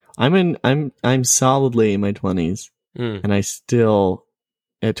I'm solidly in my 20s, and I still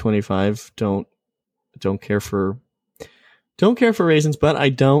at 25 don't care for raisins, but I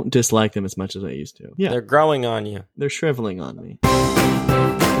don't dislike them as much as I used to. Yeah, they're growing on you. They're shriveling on me.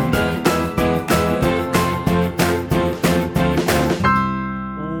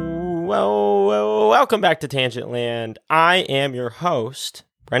 Well, welcome back to Tangent Land. I am your host,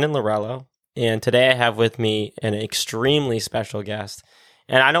 Brendan Lorello, and today I have with me an extremely special guest.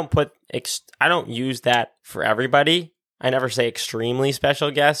 And I don't use that for everybody. I never say extremely special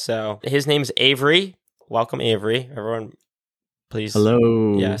guest. So his name's Avery. Welcome, Avery. Everyone, please.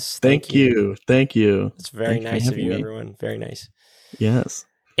 Hello. Yes. Thank you. Thank you. It's very nice of you, everyone. Very nice. Yes.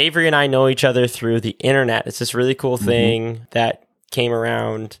 Avery and I know each other through the internet. It's this really cool thing that came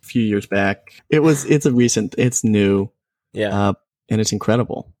around a few years back. It's new. Yeah. And it's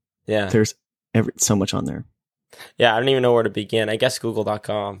incredible. Yeah. There's so much on there. Yeah. I don't even know where to begin. I guess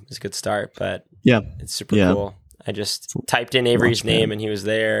google.com is a good start, but yeah, it's super cool. I just typed in Avery's name and he was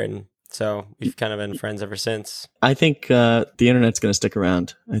there. And so we've kind of been friends ever since. I think the internet's going to stick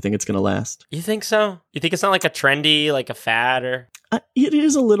around. I think it's going to last. You think so? You think it's not like a trendy, like a fad or? It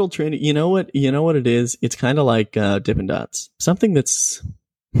is a little trendy. You know what it is? It's kind of like Dippin' Dots. Something it's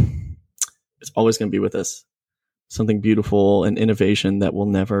always going to be with us. Something beautiful and innovation that will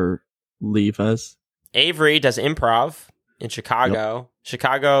never leave us. Avery does improv in Chicago. Yep.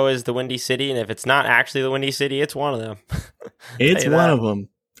 Chicago is the Windy City, and if it's not actually the Windy City, it's one of them. It's one of them.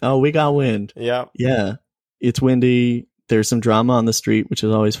 Oh, we got wind. Yeah. Yeah. It's windy. There's some drama on the street, which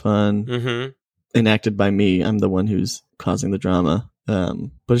is always fun. Mm-hmm. Enacted by me. I'm the one who's causing the drama. But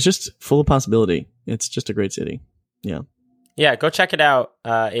it's just full of possibility. It's just a great city. Yeah. Yeah, go check it out.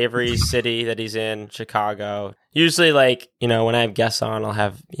 Avery's city that he's in, Chicago. Usually, when I have guests on, I'll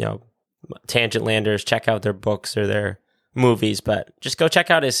have, Tangent Landers check out their books or their movies, but just go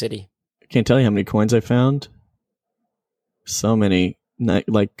check out his city. I can't tell you how many coins I found. So many,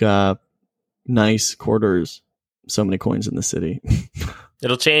 nice quarters. So many coins in the city.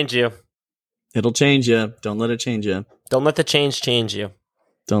 It'll change you. It'll change you. Don't let it change you. Don't let the change you.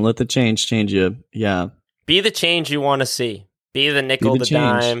 Don't let the change you. Yeah. Be the change you want to see. Be the nickel, the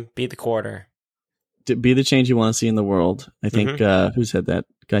dime, be the quarter. Be the change you want to see in the world. I think, who said that?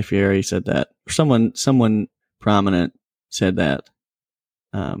 Guy Fieri said that. Someone prominent said that.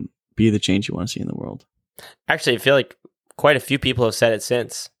 Be the change you want to see in the world. Actually, I feel like quite a few people have said it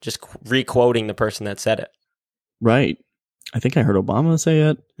since, just re-quoting the person that said it. Right. I think I heard Obama say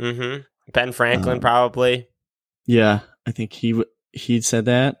it. Mm-hmm. Ben Franklin, probably. Yeah, I think he said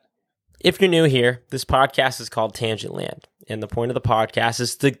that. If you're new here, this podcast is called Tangent Land, and the point of the podcast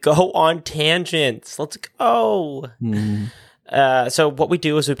is to go on tangents. Let's go. So what we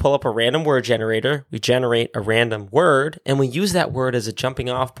do is we pull up a random word generator, we generate a random word, and we use that word as a jumping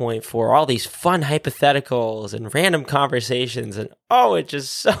off point for all these fun hypotheticals and random conversations, and it's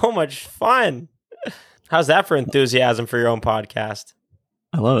just so much fun. How's that for enthusiasm for your own podcast?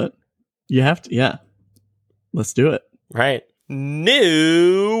 I love it. You have to, yeah. Let's do it. Right.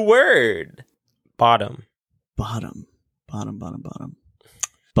 New word. Bottom. Bottom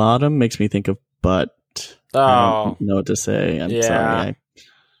makes me think of butt. Oh. I don't know what to say. I'm sorry.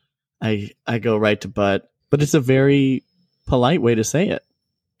 I go right to butt, but it's a very polite way to say it.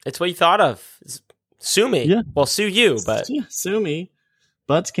 It's what you thought of. Sue me. Yeah. Well, sue you, but yeah, sue me.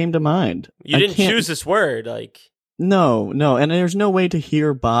 Butts came to mind. You didn't choose this word, No, and there's no way to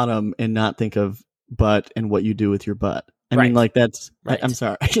hear bottom and not think of butt and what you do with your butt. I mean, that's. Right. I'm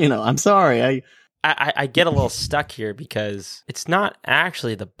sorry. I'm sorry. I get a little stuck here because it's not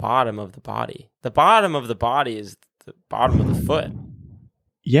actually the bottom of the body. The bottom of the body is the bottom of the foot.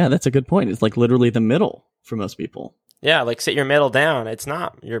 Yeah, that's a good point. It's literally the middle for most people. Yeah, sit your middle down. It's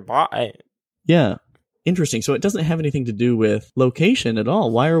not your body. Yeah. Interesting. So it doesn't have anything to do with location at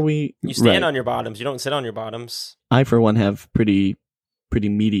all. Why are we... You stand on your bottoms. You don't sit on your bottoms. I, for one, have pretty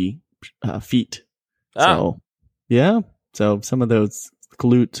meaty feet. Oh. So, yeah. So some of those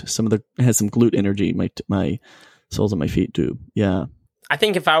has some glute energy. My soles on my feet do. Yeah. I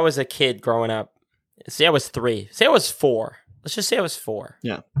think if I was a kid growing up, say I was 3, say I was 4. Let's just say I was 4.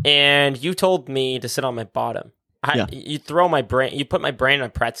 Yeah. And you told me to sit on my bottom. You put my brain in a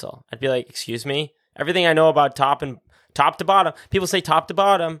pretzel. I'd be like, excuse me? Everything I know about top to bottom. People say top to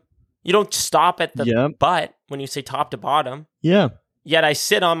bottom. You don't stop at the butt when you say top to bottom. Yeah. Yet I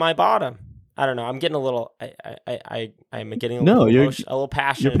sit on my bottom. I don't know. I'm getting a little. I'm getting a little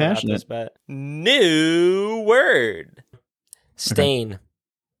passionate about this. But new word, stain.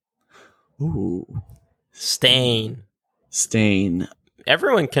 Okay. Ooh, stain. Stain.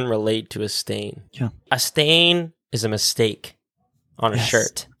 Everyone can relate to a stain. Yeah. A stain is a mistake on a Yes.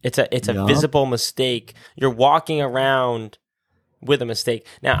 shirt. It's a Yup. visible mistake. You're walking around with a mistake.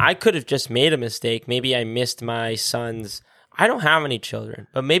 Now, I could have just made a mistake. Maybe I missed my son's. I don't have any children,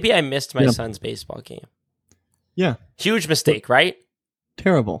 but maybe I missed my son's baseball game. Yeah. Huge mistake, right?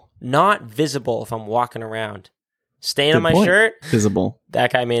 Terrible. Not visible if I'm walking around. Stain Good on my point. shirt. Visible.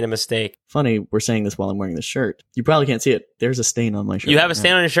 That guy made a mistake. Funny, we're saying this while I'm wearing the shirt. You probably can't see it. There's a stain on my shirt. You have a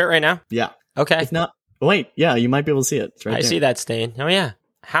stain on your shirt right now? Yeah. Okay. If not, wait, yeah, you might be able to see it. It's right I there. see that stain. Oh, yeah.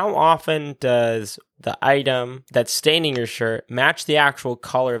 How often does the item that's staining your shirt match the actual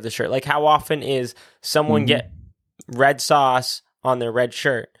color of the shirt? Like, how often is someone get red sauce on their red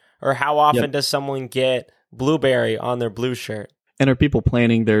shirt? Or how often does someone get blueberry on their blue shirt? And are people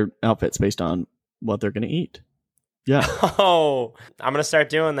planning their outfits based on what they're going to eat? Yeah. Oh, I'm gonna start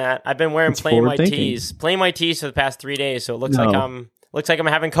doing that. I've been wearing It's plain white forward-thinking. tees for the past 3 days, so it looks No. like I'm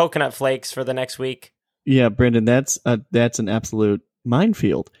having coconut flakes for the next week. Yeah, Brendan, that's an absolute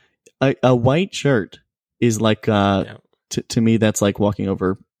minefield. A white shirt is like, to me, that's like walking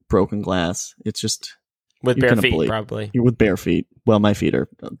over broken glass. It's just... With you're bare gonna feet, bleed. probably. You're with bare feet. Well, my feet are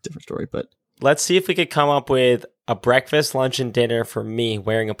a different story, but... Let's see if we could come up with a breakfast, lunch, and dinner for me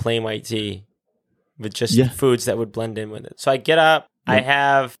wearing a plain white tee with just foods that would blend in with it. So I get up, I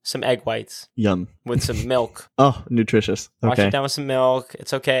have some egg whites Yum. with some milk. Oh, nutritious. Wash Okay. it down with some milk.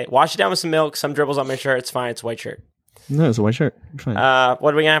 It's okay. Wash it down with some milk. Some dribbles on my shirt. It's fine. It's a white shirt. No, it's a white shirt. You're fine.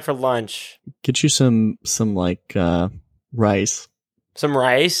 What are we going to have for lunch? Get you some like rice. Some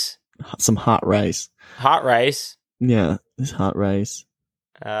rice. Some hot rice. Hot rice. Yeah, this hot rice.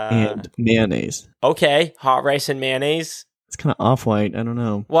 And mayonnaise. Okay, hot rice and mayonnaise. It's kind of off-white. I don't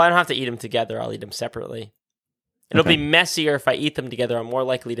know. Well, I don't have to eat them together. I'll eat them separately. It'll be messier if I eat them together. I'm more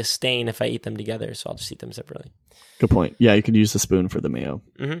likely to stain if I eat them together, so I'll just eat them separately. Good point. Yeah, you could use the spoon for the mayo.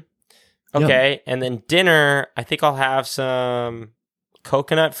 Mm-hmm. Okay, and then dinner, I think I'll have some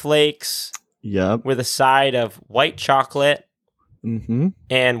coconut flakes Yep. with a side of white chocolate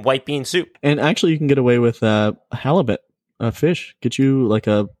and white bean soup. And actually, you can get away with halibut, fish. Get you like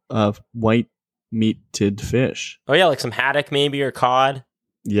a white meated fish. Oh, yeah, like some haddock maybe or cod.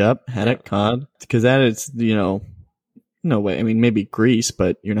 Yep, haddock, cod. Because that is, no way. I mean, maybe grease,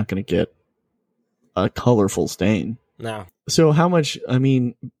 but you're not going to get a colorful stain. No. So how much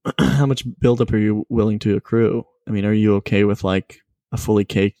buildup are you willing to accrue? I mean, are you okay with like a fully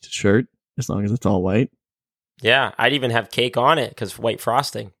caked shirt as long as it's all white? Yeah, I'd even have cake on it because white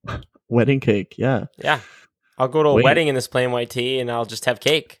frosting. Wedding cake, yeah. Yeah. I'll go to a wedding in this plain white tee and I'll just have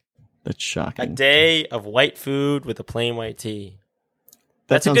cake. That's shocking. A day of white food with a plain white tee.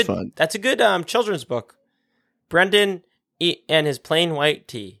 That sounds fun. That's a good children's book. Brendan and his plain white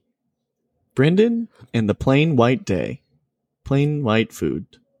tee. Brendan and the plain white day. Plain white food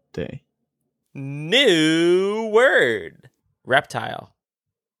day. New word. Reptile.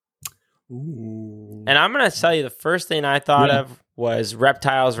 Ooh. And I'm going to tell you the first thing I thought of was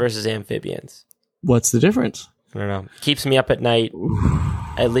reptiles versus amphibians. What's the difference? I don't know. Keeps me up at night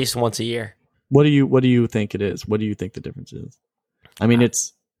at least once a year. What do you think it is? What do you think the difference is? I mean,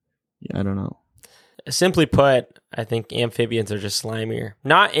 I don't know. Simply put, I think amphibians are just slimier.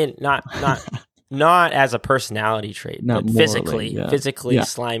 Not as a personality trait, Not but morally, physically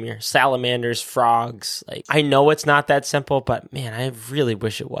slimier. Salamanders, frogs. Like, I know it's not that simple, but man, I really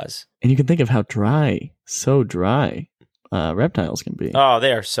wish it was. And you can think of how so dry reptiles can be. Oh,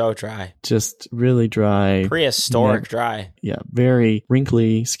 they are so dry. Just really dry. Prehistoric dry. Yeah, very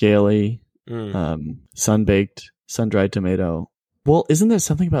wrinkly, scaly, sun-baked, sun-dried tomato. Well, isn't there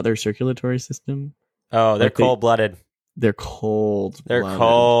something about their circulatory system? Oh, they're cold-blooded. They're cold. They're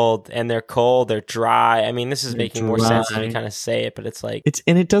cold, and they're cold. They're dry. I mean, this is making more sense as we kind of say it, but it's like...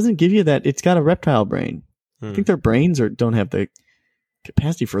 And it doesn't give you that. It's got a reptile brain. I think their brains don't have the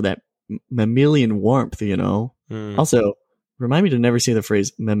capacity for that mammalian warmth, Also, remind me to never say the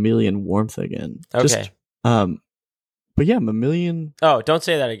phrase mammalian warmth again. Okay. But yeah, mammalian... Oh, don't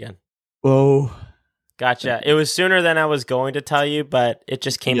say that again. Oh... Gotcha. It was sooner than I was going to tell you, but it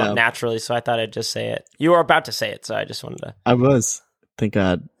just came up naturally, so I thought I'd just say it. You were about to say it, so I just wanted to... I was. Thank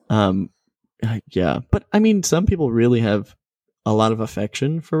God. Yeah. But, I mean, some people really have a lot of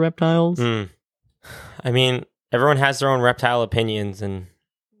affection for reptiles. I mean, everyone has their own reptile opinions, and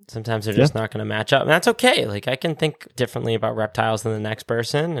sometimes they're just not going to match up. And that's okay. Like, I can think differently about reptiles than the next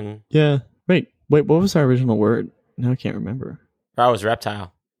person. And yeah. Wait, what was our original word? Now I can't remember. I was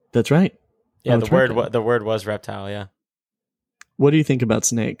reptile. That's right. Yeah, the word was reptile, yeah. What do you think about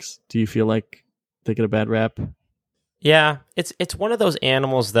snakes? Do you feel like they get a bad rap? Yeah, it's one of those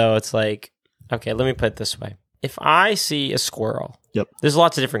animals, though. It's like, okay, let me put it this way. if I see a squirrel, Yep. There's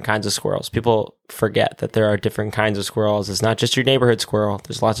lots of different kinds of squirrels. People forget that there are different kinds of squirrels. It's not just your neighborhood squirrel.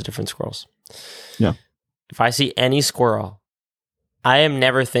 There's lots of different squirrels. Yeah. If I see any squirrel, I am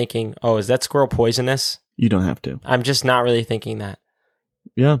never thinking, oh, is that squirrel poisonous? You don't have to. I'm just not really thinking that.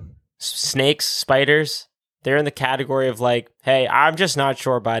 Yeah. Snakes, spiders, they're in the category of like, hey, I'm just not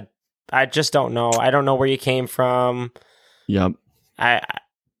sure, bud. I just don't know. I don't know where you came from. Yep.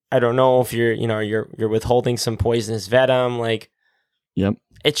 I don't know if you're withholding some poisonous venom. Like, yep.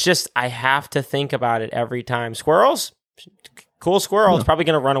 It's just, I have to think about it every time. Squirrels? Cool squirrel. It's probably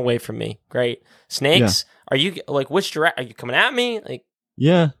going to run away from me. Great. Snakes? Are you, like, which direction? Are you coming at me? Like,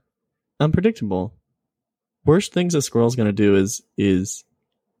 yeah. Unpredictable. Worst things a squirrel's going to do is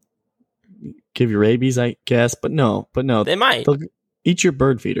give you rabies, I guess. But no. They might. They'll eat your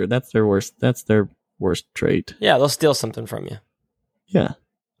bird feeder. That's their worst trait. Yeah, they'll steal something from you. Yeah.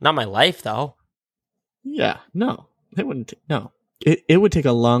 Not my life, though. Yeah. No. They wouldn't. No. It would take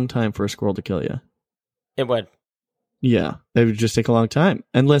a long time for a squirrel to kill you. It would. Yeah. It would just take a long time.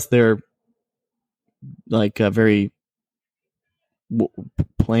 Unless they're like very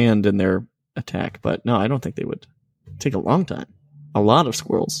planned in their attack. But no, I don't think they would. Take a long time. A lot of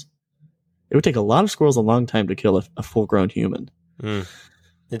squirrels. It would take a lot of squirrels a long time to kill a full-grown human. It'd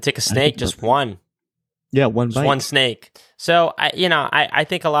take a snake, just one. Yeah, one just bite. one snake. So I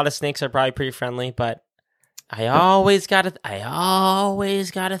think a lot of snakes are probably pretty friendly, but I always gotta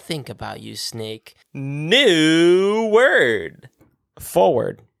think about you, snake. New word.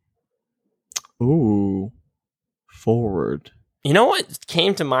 Forward. Ooh. Forward. You know what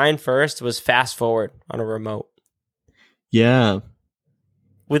came to mind first was fast forward on a remote. Yeah.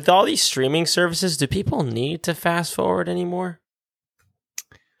 With all these streaming services, do people need to fast forward anymore?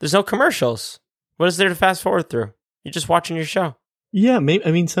 There's no commercials. What is there to fast forward through? You're just watching your show. Yeah, maybe.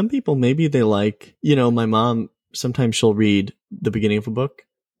 I mean, some people, maybe they like, my mom, sometimes she'll read the beginning of a book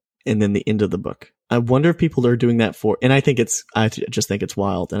and then the end of the book. I wonder if people are doing that and I just think it's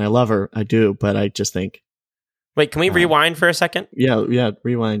wild. And I love her. I do. But I just think. Wait, can we rewind for a second? Yeah.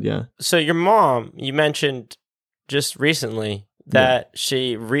 Rewind. Yeah. So your mom, you mentioned just recently that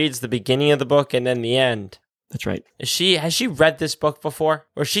she reads the beginning of the book and then the end. That's right. Has she read this book before?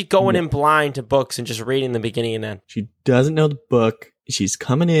 Or is she going in blind to books and just reading the beginning and end? She doesn't know the book. She's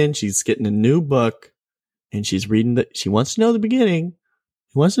coming in. She's getting a new book. And she's reading she wants to know the beginning.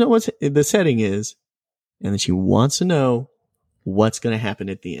 She wants to know what the setting is. And then she wants to know what's going to happen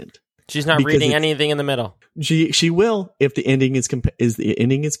at the end. She's not reading anything in the middle. She will if the ending is the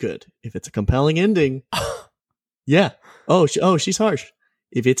ending is good. If it's a compelling ending. Yeah. She's harsh.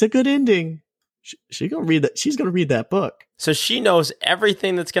 If it's a good ending, she's going to read that. She's going to read that book. So she knows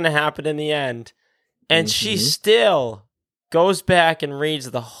everything that's going to happen in the end. And she still goes back and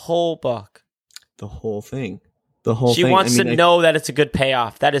reads the whole book. The whole thing. She wants to know that it's a good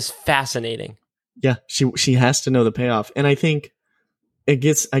payoff. That is fascinating. Yeah, she has to know the payoff. And I think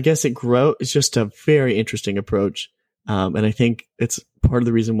it grows. It's just a very interesting approach. And I think it's part of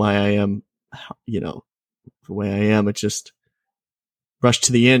the reason why I am, the way I am. It's just rush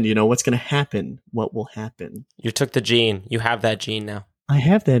to the end. What's going to happen? What will happen? You took the gene. You have that gene now. I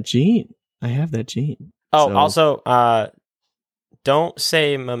have that gene. Oh, so, also, don't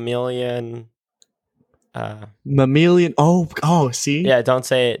say mammalian. Mammalian. Oh, see? Yeah, don't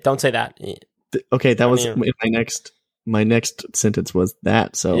say that. Okay, that was my next sentence was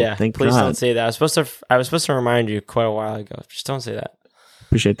that. So yeah, thank please God. Don't say that. I was supposed to remind you quite a while ago. Just don't say that.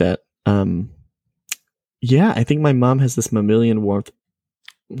 Appreciate that. Yeah, I think my mom has this mammalian warmth.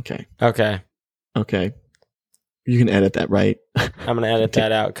 Okay. You can edit that, right? I'm gonna edit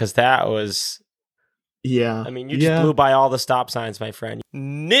that out because that was. Yeah. I mean, you just blew by all the stop signs, my friend.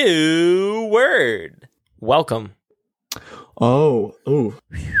 New word. Welcome. Oh,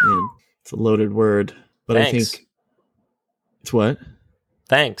 man. It's a loaded word, but Thanks. I think it's what?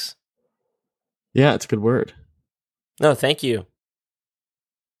 Thanks. Yeah, it's a good word. No, thank you.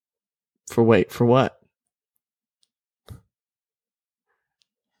 For what?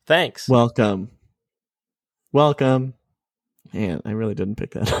 Thanks. Welcome. Man, I really didn't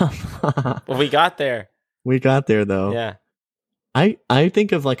pick that up. Well, we got there. We got there though. Yeah. I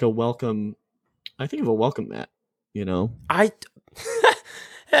think of like a welcome. I think of a welcome mat.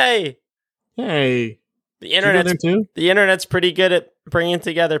 Hey. The internet's pretty good at bringing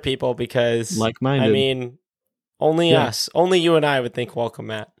together people because like-minded. I mean, only you and I would think welcome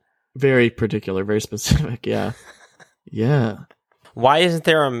mat. Very particular, very specific. Yeah. Yeah. Why isn't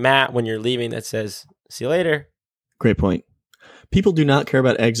there a mat when you're leaving that says, see you later? Great point. People do not care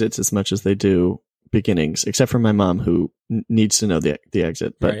about exits as much as they do beginnings, except for my mom who needs to know the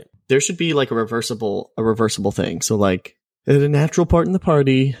exit. But there should be like a reversible thing. So like at a natural part in the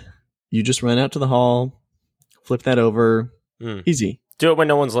party, you just run out to the hall, flip that over. Easy. Do it when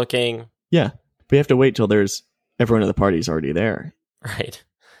no one's looking. Yeah. But you have to wait till everyone at the party is already there. Right.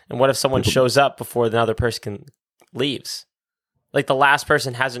 And what if someone shows up before another person leaves? Like the last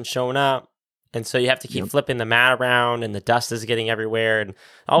person hasn't shown up. And so you have to keep flipping the mat around and the dust is getting everywhere. And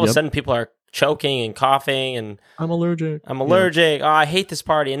all of a sudden people are choking and coughing and I'm allergic. Oh, I hate this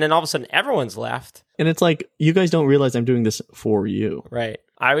party. And then all of a sudden everyone's left. And it's like, you guys don't realize I'm doing this for you. Right.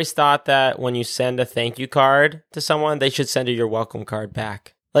 I always thought that when you send a thank you card to someone, they should send you your welcome card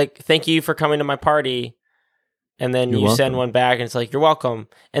back. Like, thank you for coming to my party. And then you send one back and it's like, you're welcome.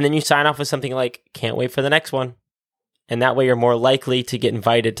 And then you sign off with something like, can't wait for the next one. And that way you're more likely to get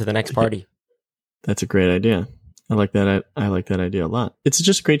invited to the next party. That's a great idea. I like that. I like that idea a lot. It's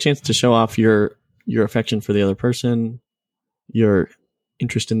just a great chance to show off your affection for the other person, your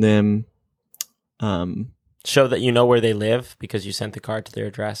interest in them. Show that you know where they live because you sent the card to their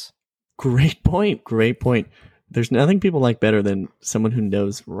address. Great point. There's nothing people like better than someone who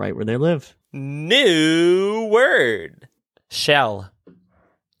knows right where they live. New word. Shell.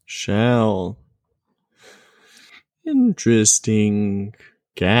 Interesting.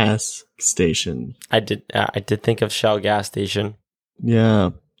 Gas station. I did think of Shell gas station.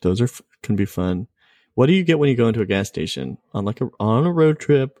 Yeah, those can be fun. What do you get when you go into a gas station on a road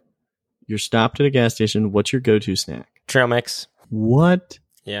trip? You're stopped at a gas station. What's your go-to snack? Trail mix. What?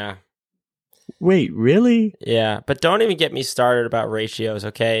 Yeah. Wait, really? Yeah, but don't even get me started about ratios,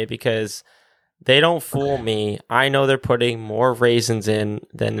 okay? Because they don't fool me. I know they're putting more raisins in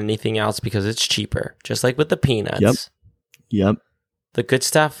than anything else because it's cheaper. Just like with the peanuts. Yep. The good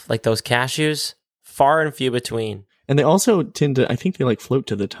stuff, like those cashews, far and few between. And they also tend to, I think they like float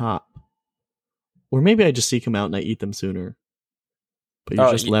to the top. Or maybe I just seek them out and I eat them sooner. But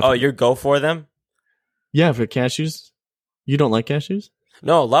you're just left. Oh, you go for them? Yeah, for cashews. You don't like cashews?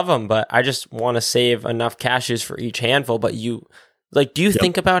 No, love them, but I just want to save enough cashews for each handful. But do you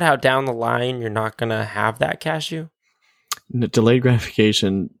think about how down the line you're not going to have that cashew? Delayed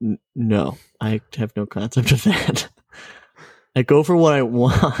gratification, no. I have no concept of that. I go for what I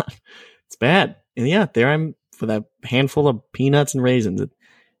want. It's bad. And yeah, there I'm for that handful of peanuts and raisins at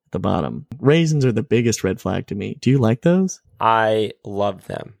the bottom. Raisins are the biggest red flag to me. Do you like those? I love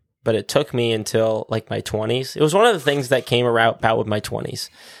them. But it took me until like my 20s. It was one of the things that came about with my 20s.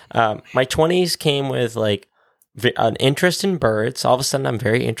 My 20s came with like an interest in birds. All of a sudden, I'm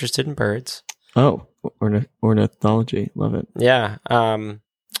very interested in birds. Oh, ornithology. Love it. Yeah. All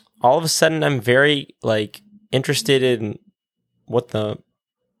of a sudden, I'm very like interested in what the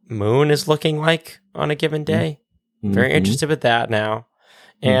moon is looking like on a given day. Mm-hmm. Very interested with that now.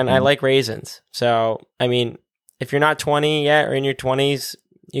 And I like raisins. So, I mean, if you're not 20 yet or in your 20s,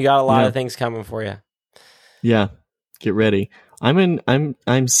 you got a lot of things coming for you. Yeah. Get ready.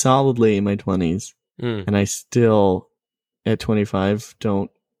 I'm solidly in my 20s. And I still at 25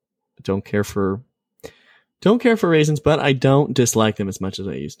 don't care for raisins, but I don't dislike them as much as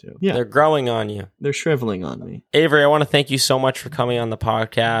I used to. Yeah. They're growing on you. They're shriveling on me. Avery, I want to thank you so much for coming on the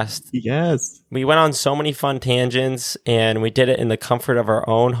podcast. Yes. We went on so many fun tangents and we did it in the comfort of our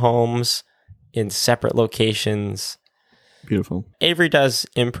own homes in separate locations. Beautiful. Avery does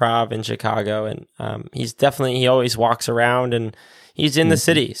improv in Chicago and he always walks around and he's in the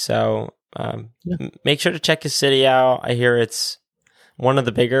city. So make sure to check his city out. I hear it's one of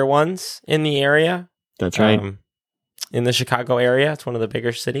the bigger ones in the area. That's right. In the Chicago area, it's one of the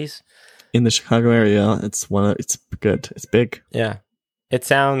bigger cities. In the Chicago area, it's good. It's big. Yeah. It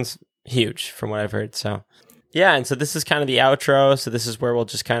sounds huge from what I've heard. So, yeah. And so this is kind of the outro. So this is where we'll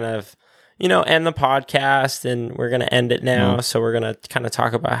just kind of, end the podcast and we're going to end it now. So we're going to kind of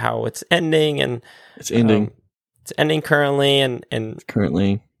talk about how it's ending and it's ending. It's ending currently and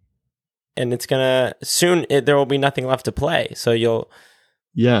currently. And it's going to soon, there will be nothing left to play. So it'll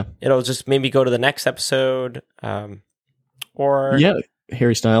just maybe go to the next episode, or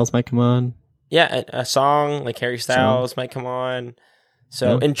Harry Styles might come on. Yeah, a song like Harry Styles might come on.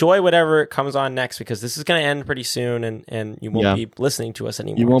 So enjoy whatever comes on next because this is going to end pretty soon, and you won't be listening to us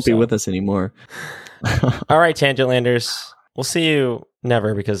anymore. You won't be with us anymore. All right, Tangentlanders, we'll see you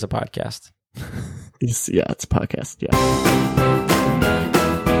never because of the podcast. Yeah, it's a podcast. Yeah.